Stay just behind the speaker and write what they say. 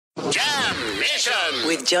Nation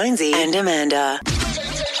with Jonesy and Amanda.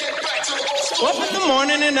 Up in the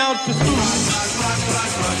morning and out to school.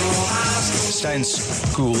 Stay in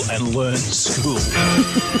school and learn school.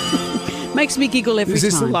 Makes me giggle every time. Is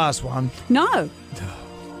this the last one? No.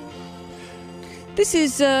 This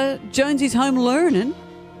is Jonesy's home learning.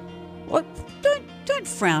 What? Don't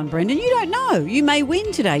frown, Brendan. You don't know. You may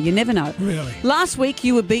win today. You never know. Really? Last week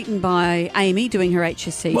you were beaten by Amy doing her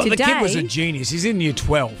HSC. Well, Today, the kid was a genius. He's in year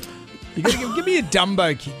 12. You got to give me a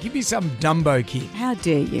Dumbo kid. Give me some Dumbo kid. How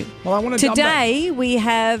dare you? Well, I want a Today we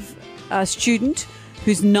have a student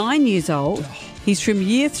who's 9 years old. He's from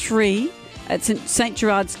year 3 at St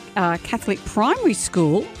Gerard's Catholic Primary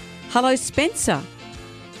School. Hello, Spencer.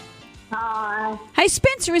 Hi. Hey,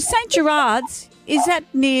 Spencer, is St Gerard's, is that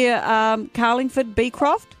near Carlingford,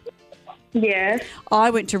 Beecroft? Yes. I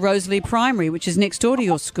went to Rosalie Primary, which is next door to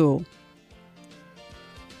your school.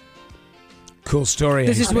 Cool story.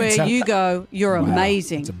 This is Spencer. where you go, you're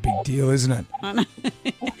amazing. It's a big deal, isn't it?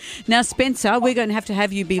 Now, Spencer, we're going to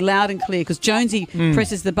have you be loud and clear because Jonesy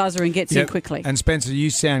presses the buzzer and gets in quickly. And Spencer, you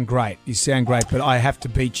sound great. You sound great, but I have to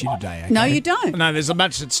beat you today. Okay? No, you don't. No, there's a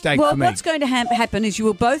much at stake Well, for me. what's going to happen is you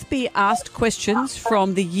will both be asked questions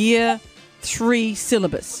from the year 3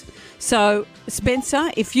 syllabus. So, Spencer,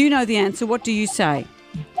 if you know the answer, what do you say?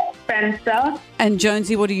 Spencer. And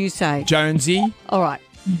Jonesy, what do you say? Jonesy. All right.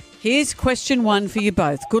 Here's question 1 for you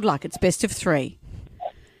both. Good luck. It's best of 3.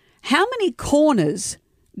 How many corners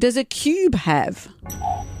does a cube have?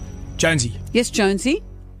 Jonesy. Yes, Jonesy.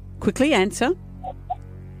 Quickly answer.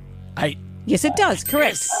 8. Yes, it does.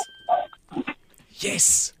 Correct.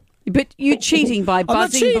 Yes. But you're cheating by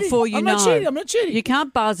buzzing before you know. I'm not cheating. You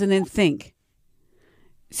can't buzz and then think.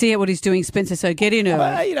 See what he's doing, Spencer, so get in early.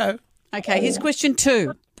 Well, you know, Okay, here's question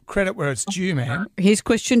 2. credit where it's due, man. Here's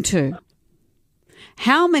question 2.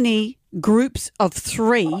 How many groups of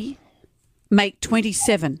 3 make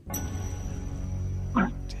 27?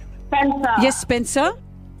 Spencer. Yes, Spencer?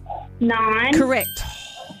 9. Correct.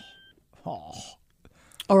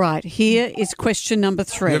 All right, here is question number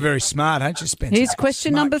 3. You're very smart, aren't you, Spencer? Here's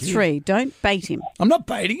question Smart number kid. 3. Don't bait him. I'm not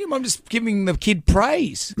baiting him. I'm just giving the kid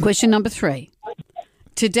praise. Question number 3.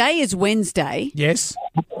 Today is Wednesday. Yes.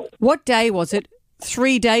 What day was it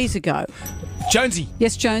 3 days ago? Jonesy.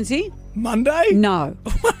 Yes, Jonesy? Monday? No.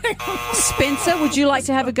 Spencer, would you like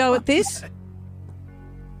to have a go at this?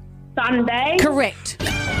 Sunday. Correct.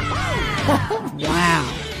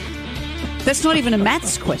 Wow. That's not even a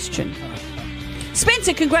maths question.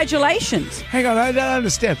 Spencer, congratulations. Hang on, I don't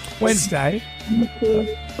understand. Wednesday?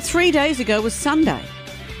 3 days ago was Sunday.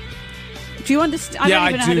 Do you understand? I don't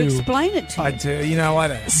even know how to explain it to you. I do. You know, I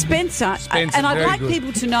don't. Spencer, Spencer, and I'd very like good.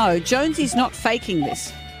 people to know, Jonesy's not faking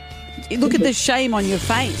this. Look at the shame on your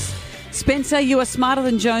face. Spencer, you are smarter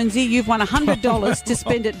than Jonesy. You've won $100 to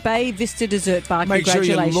spend at Bay Vista Dessert Bar. Make sure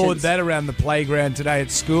you Congratulations. lord that around the playground today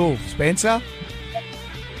at school. Spencer?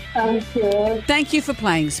 Thank you. Thank you for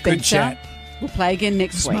playing, Spencer. Good chat. We'll play again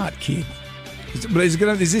next week. Smart kid.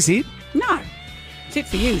 Is this it? No. It's it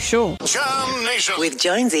for you, sure. Jam Nation With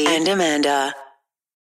Jonesy and Amanda.